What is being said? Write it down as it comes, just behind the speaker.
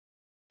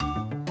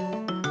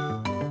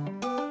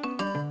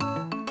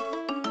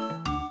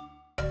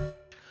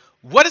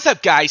What is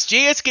up, guys?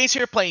 JS Games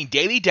here playing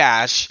Daily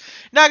Dash.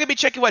 Now I'm going to be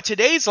checking what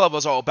today's level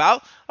is all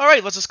about.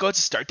 Alright, let's just go ahead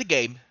and start the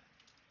game.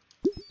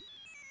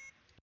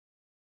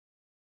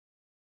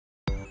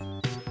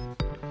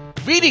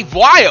 Weedy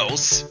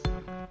Wiles?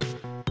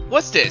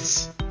 What's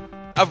this?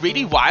 A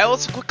Weedy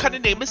Wiles? What kind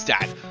of name is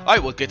that?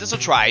 Alright, we'll give this a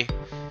try.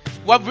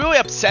 What really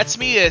upsets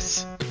me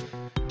is,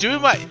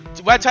 when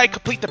I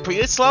complete the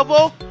previous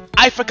level,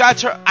 I forgot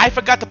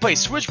to play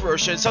Switch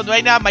version, so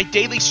right now my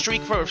daily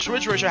streak for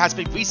Switch version has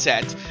been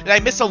reset, and I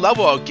missed a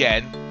level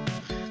again.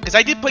 Because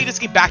I did play this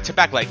game back to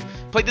back, like,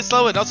 play this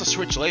level and also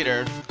Switch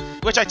later.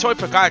 Which I totally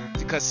forgot,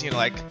 because, you know,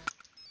 like,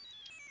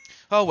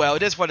 oh well,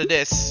 it is what it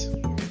is.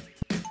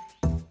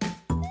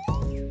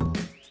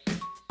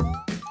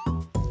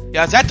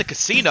 Yeah, I was at the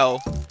casino,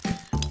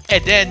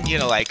 and then, you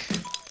know, like,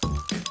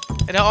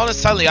 and then all of a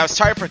sudden I was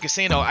tired for a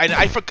casino, and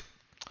I forgot.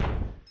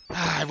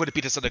 I would have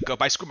beat this on the go,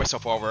 but I screwed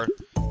myself over.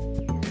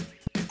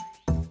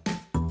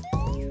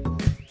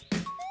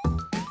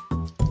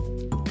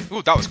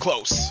 Ooh, that was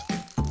close.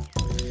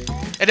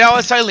 And then all of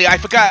a sudden I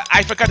forgot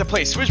to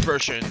play Switch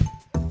version.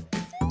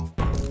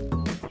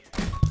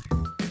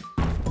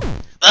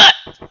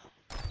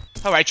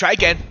 Alright, try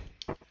again.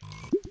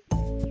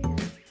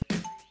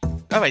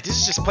 Alright, this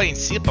is just plain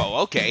simple,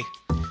 okay.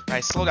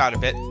 Alright, slow down a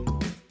bit.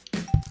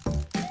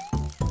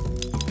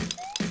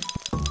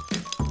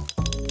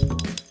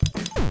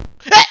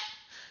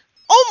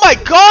 Oh my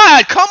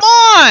god, come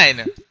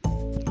on!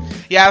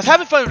 Yeah, I was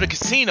having fun with the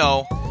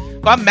casino,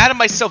 but I'm mad at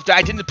myself that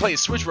I didn't play a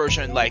Switch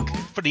version, like,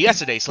 for the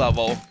yesterday's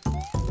level.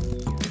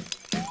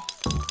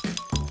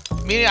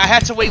 Meaning I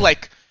had to wait,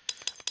 like...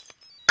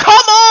 Come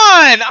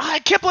on!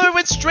 I can't believe I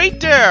went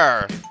straight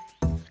there!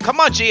 Come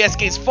on, JS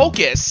Games,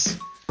 focus!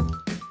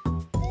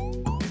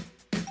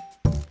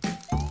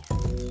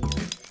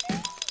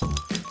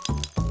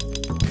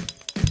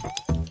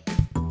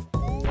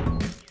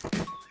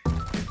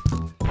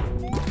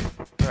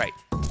 Alright.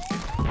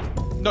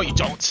 No, you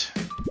don't.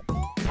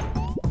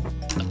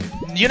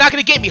 You're not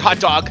gonna get me, hot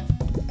dog.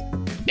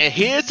 And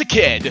here's the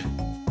kid.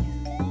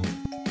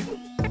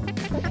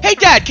 Hey,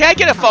 Dad, can I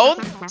get a phone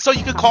so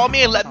you can call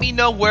me and let me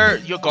know where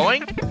you're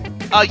going?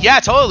 Yeah,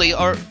 totally.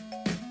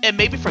 And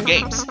maybe for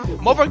games.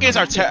 Mobile games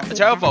are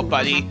terrible,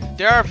 buddy.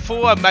 They are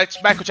full of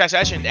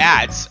microtransaction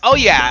ads. Oh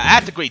yeah, I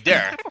have to agree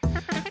there.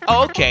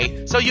 Oh,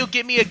 okay. So you'll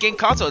give me a game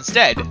console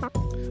instead.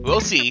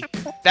 We'll see.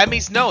 That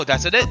means no,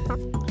 doesn't it?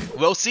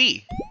 We'll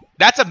see.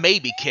 That's a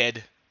maybe,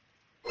 kid.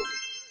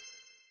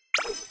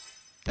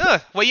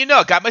 Well, you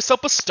know, got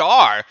myself a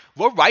star.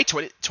 We're right,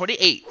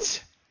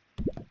 28.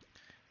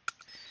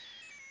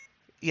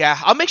 Yeah,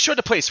 I'll make sure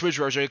to play Switch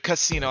version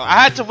because, you know,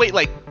 I had to wait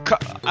like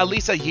at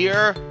least a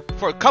year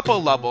for a couple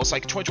of levels,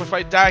 like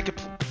 2025, that I could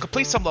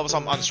complete some levels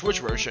on the Switch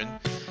version.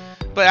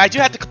 But I do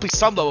have to complete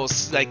some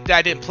levels like that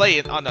I didn't play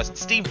it on the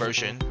Steam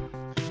version.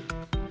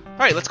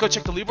 Alright, let's go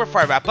check the leaderboard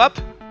before I wrap up.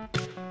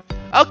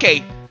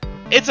 Okay,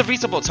 it's a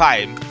reasonable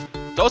time.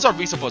 Those are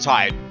reasonable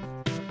time.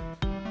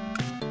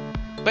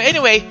 But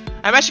anyway,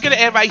 I'm actually going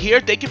to end right here.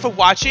 Thank you for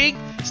watching.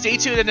 Stay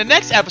tuned in the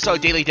next episode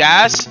of Daily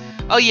Dash.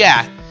 Oh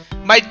yeah,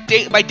 my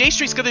day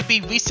streak's going to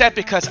be reset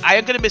because I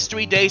am going to miss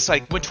 3 days,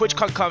 like when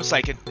TwitchCon comes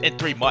like in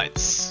 3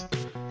 months.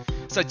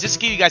 So just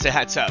give you guys a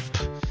heads up.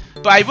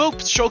 But I will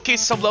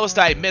showcase some levels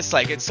that I missed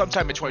like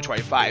sometime in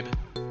 2025.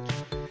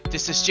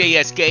 This is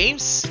JS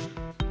Games.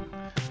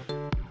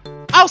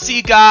 I'll see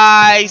you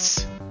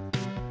guys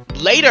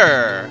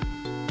later.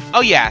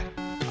 Oh yeah,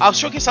 I'll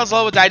showcase some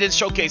levels that I didn't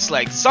showcase,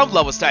 like some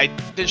levels that I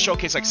didn't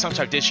showcase like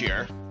sometime this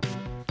year.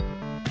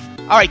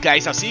 Alright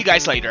guys, I'll see you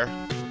guys later.